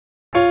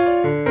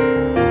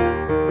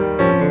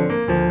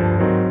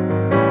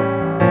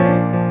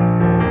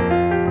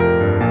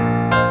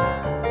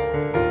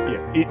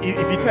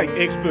if you take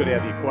expert out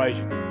of the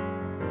equation,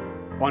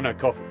 I know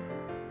coffee.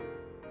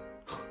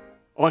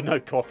 I know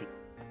coffee.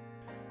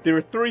 There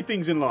are three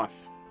things in life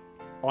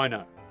I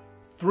know.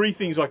 Three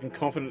things I can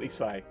confidently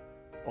say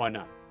I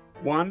know.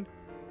 One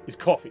is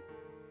coffee.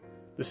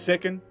 The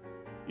second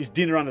is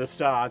dinner under the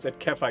stars at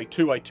Cafe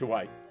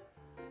 2828.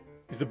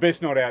 It's the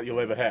best night out you'll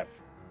ever have.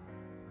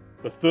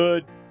 The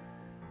third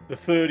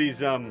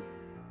is I've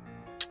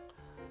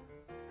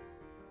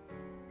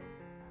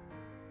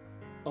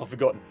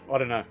forgotten. I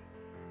don't know.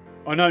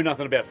 I know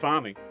nothing about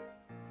farming,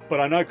 but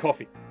I know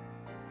coffee.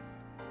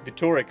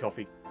 Victoria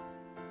coffee.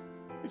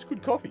 It's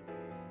good coffee.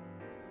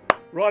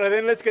 Righto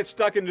then, let's get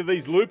stuck into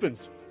these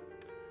lupins.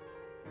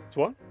 It's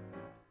what?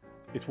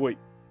 It's wheat.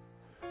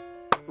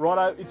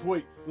 Righto, it's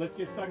wheat. Let's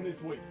get stuck into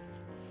this wheat.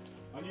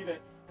 I knew that.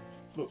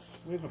 Look,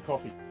 where's my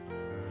coffee?